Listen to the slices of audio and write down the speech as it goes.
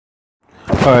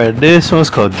Alright, this one's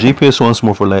called JPS once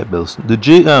more for light bills. The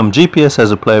JPS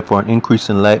has applied for an increase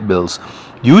in light bills.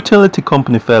 The utility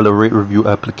company filed a rate review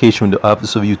application with the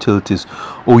Office of Utilities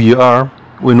 (OUR),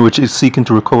 in which it's seeking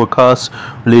to recover costs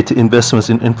related to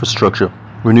investments in infrastructure,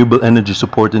 renewable energy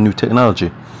support, and new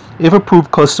technology. If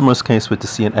approved, customers can expect to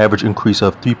see an average increase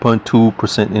of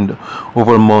 3.2% in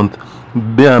over a month,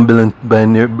 billing by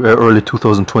early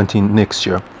 2020 next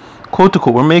year. Quote to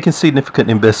quote, we're making significant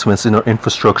investments in our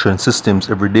infrastructure and systems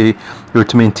every day here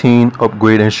to maintain,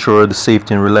 upgrade, and ensure the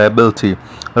safety and reliability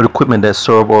of the equipment that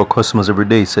serve our customers every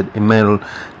day, said Emmanuel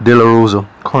De La Rosa,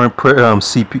 current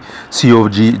CEO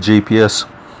of JPS.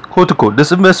 Quote to quote,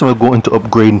 this investment will go into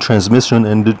upgrading transmission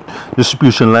and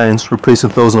distribution lines, replacing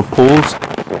thousands of poles,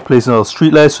 replacing our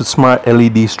streetlights with smart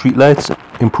LED streetlights,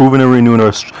 improving and renewing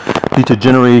our fleet of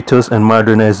generators, and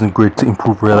modernizing the grid to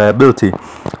improve reliability,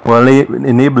 while they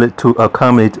enable it to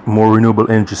accommodate more renewable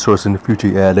energy sources in the future,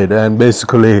 he added, and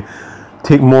basically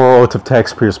take more out of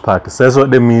taxpayers' pockets. That's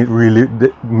what they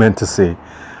meant to say.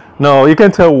 Now, you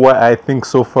can tell what I think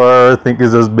so far. I think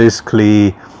it's just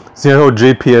basically, you know,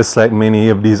 JPS, like many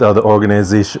of these other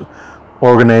organizations,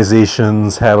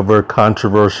 have a very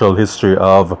controversial history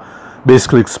of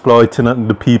basically exploiting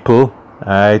the people,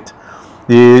 right?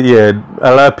 Yeah,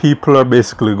 a lot of people are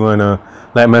basically going to,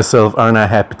 like myself, are not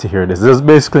happy to hear this. This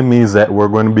basically means that we're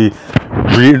going to be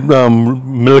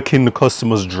milking the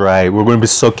customers dry. We're going to be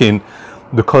sucking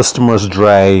the customers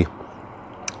dry,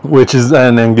 which is,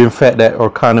 and then given the fact that our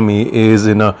economy is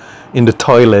in the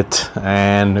toilet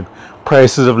and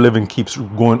prices of living keeps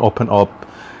going up and up.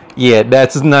 Yeah,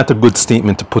 that's not a good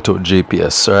statement to put out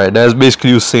JPS. All right, that's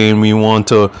basically you saying we want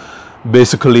to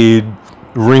basically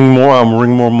wring more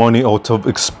money out of,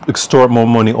 extort more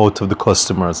money out of the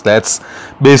customers. That's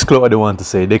basically what they want to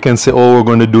say. They can say, oh, we're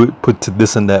going to do it, put to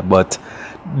this and that, but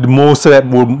most of that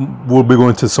will be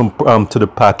going to some to the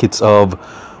pockets of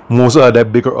most of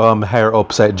that bigger higher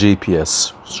ups at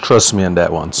JPS. Trust me on that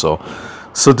one. So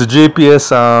the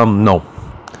JPS, no.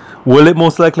 Will it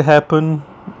most likely happen?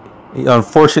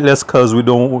 Unfortunately, that's because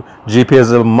JPS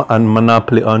is a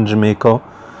monopoly on Jamaica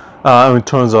in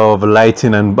terms of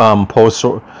lighting and power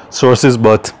sources,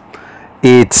 but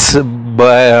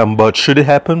should it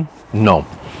happen? No.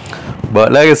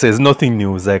 But like I said, it's nothing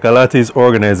new. It's like a lot of these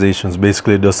organizations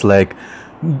basically just like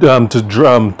to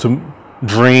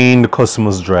drain the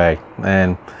customers dry,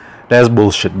 and that's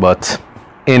bullshit. But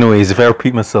anyways, if I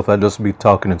repeat myself, I'll just be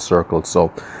talking in circles.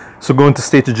 So going to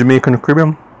State of Jamaica and the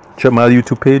Caribbean, check my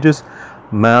YouTube pages,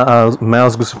 Miles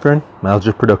Gussifern, Miles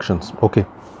J Productions. Okay.